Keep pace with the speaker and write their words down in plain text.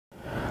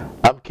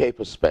I'm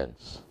Caper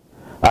Spence.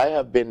 I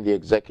have been the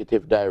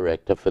Executive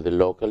Director for the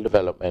Local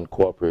Development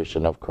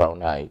Corporation of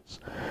Crown Heights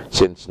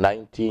since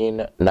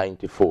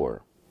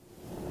 1994.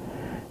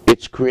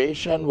 Its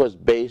creation was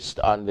based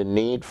on the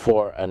need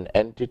for an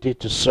entity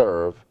to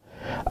serve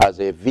as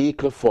a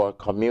vehicle for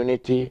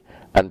community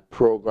and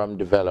program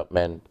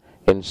development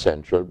in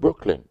central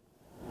Brooklyn.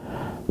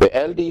 The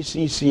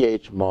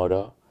LDCCH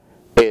motto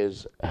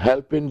is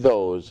helping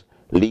those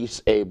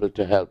least able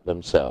to help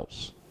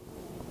themselves.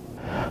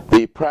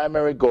 The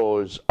primary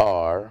goals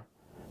are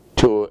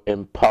to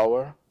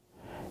empower,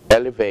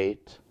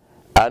 elevate,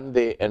 and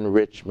the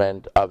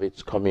enrichment of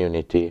its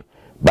community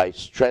by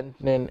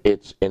strengthening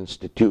its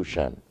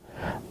institution,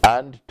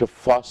 and to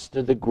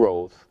foster the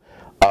growth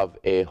of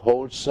a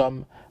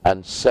wholesome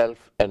and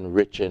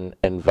self-enriching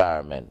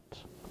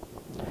environment.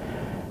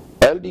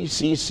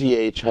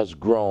 LDCCH has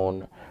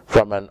grown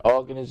from an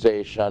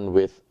organization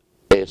with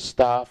a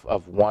staff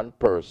of one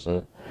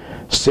person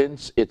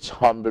since its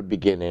humble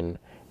beginning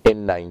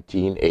in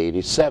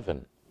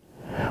 1987,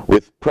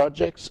 with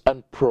projects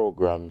and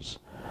programs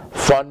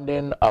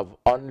funding of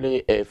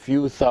only a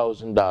few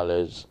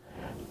 $1,000s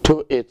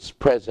to its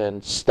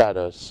present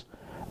status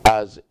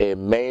as a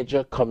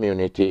major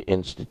community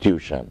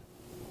institution.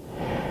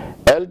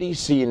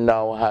 LDC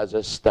now has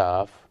a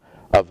staff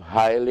of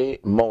highly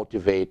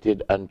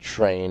motivated and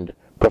trained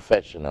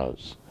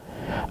professionals,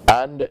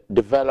 and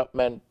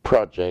development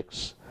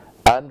projects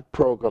and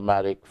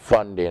programmatic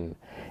funding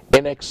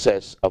in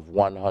excess of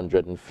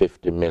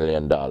 $150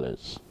 million.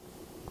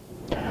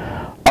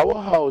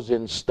 Our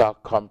housing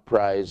stock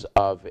comprises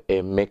of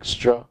a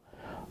mixture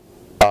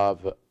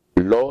of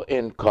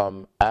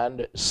low-income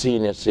and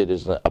senior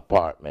citizen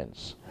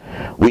apartments.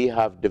 We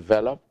have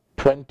developed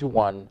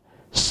 21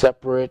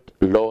 separate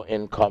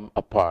low-income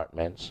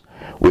apartments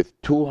with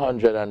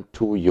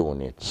 202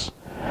 units.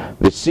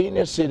 The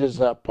senior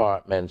citizen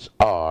apartments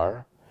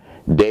are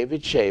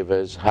David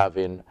Shavers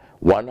having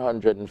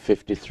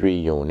 153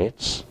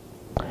 units,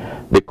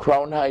 the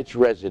Crown Heights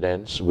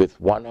residence with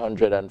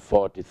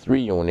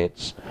 143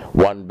 units,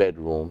 1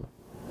 bedroom,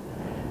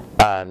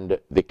 and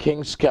the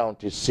Kings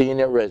County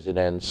senior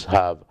residents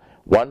have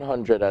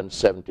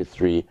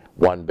 173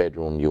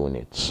 1-bedroom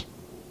units.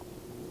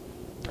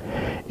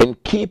 In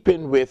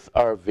keeping with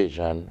our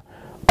vision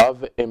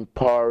of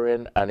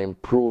empowering and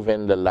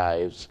improving the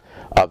lives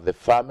of the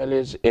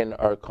families in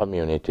our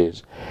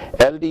communities,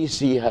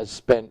 LDC has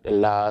spent the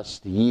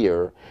last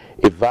year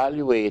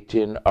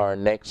evaluating our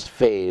next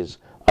phase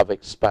of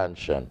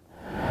expansion.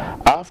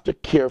 After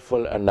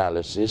careful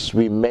analysis,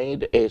 we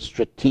made a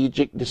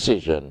strategic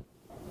decision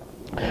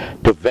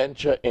to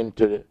venture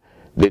into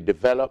the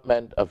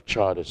development of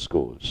charter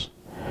schools.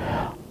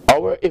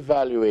 Our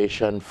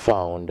evaluation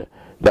found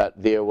that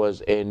there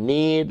was a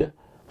need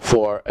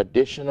for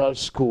additional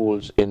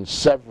schools in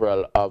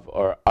several of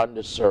our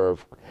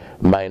underserved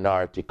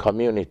minority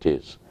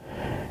communities.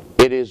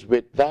 It is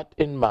with that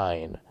in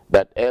mind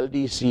that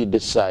LDC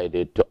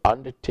decided to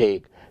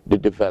undertake the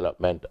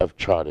development of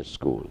charter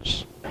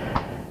schools.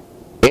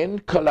 In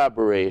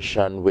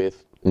collaboration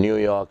with New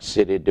York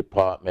City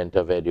Department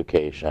of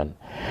Education,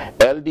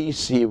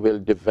 LDC will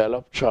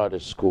develop charter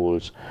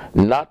schools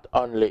not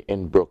only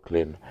in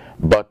Brooklyn,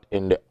 but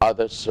in the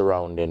other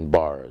surrounding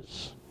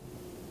boroughs.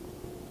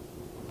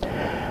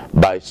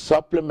 By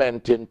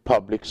supplementing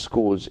public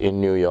schools in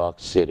New York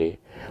City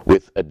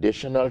with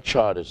additional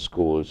charter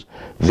schools,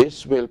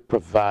 this will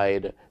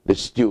provide the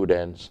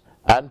students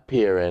and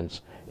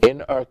parents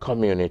in our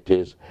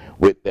communities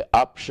with the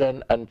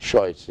option and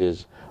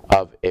choices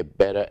of a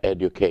better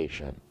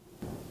education.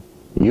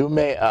 You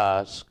may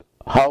ask,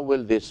 how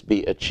will this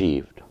be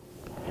achieved?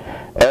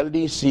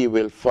 LDC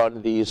will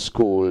fund these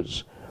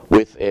schools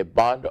with a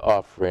bond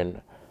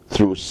offering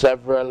through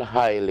several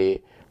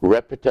highly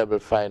reputable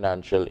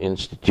financial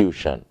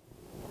institutions.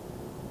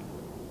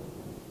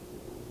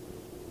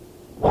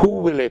 Who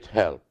will it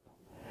help?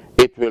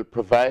 It will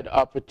provide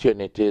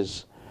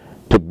opportunities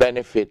to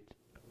benefit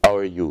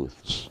our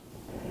youths.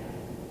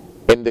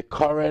 In the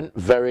current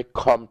very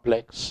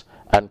complex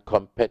and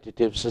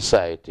competitive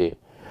society,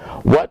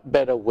 what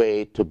better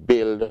way to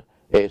build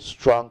a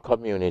strong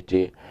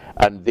community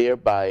and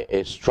thereby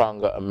a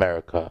stronger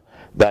America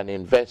than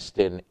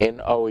investing in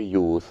our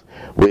youth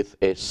with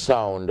a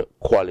sound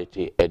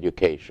quality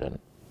education?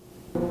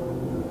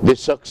 The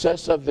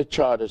success of the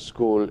charter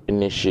school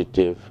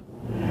initiative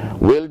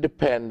will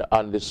depend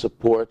on the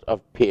support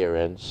of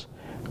parents,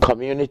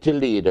 community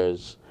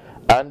leaders,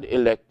 and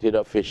elected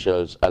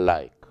officials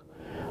alike.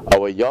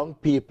 Our young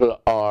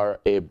people are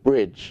a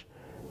bridge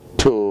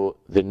to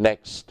the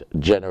next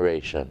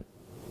generation.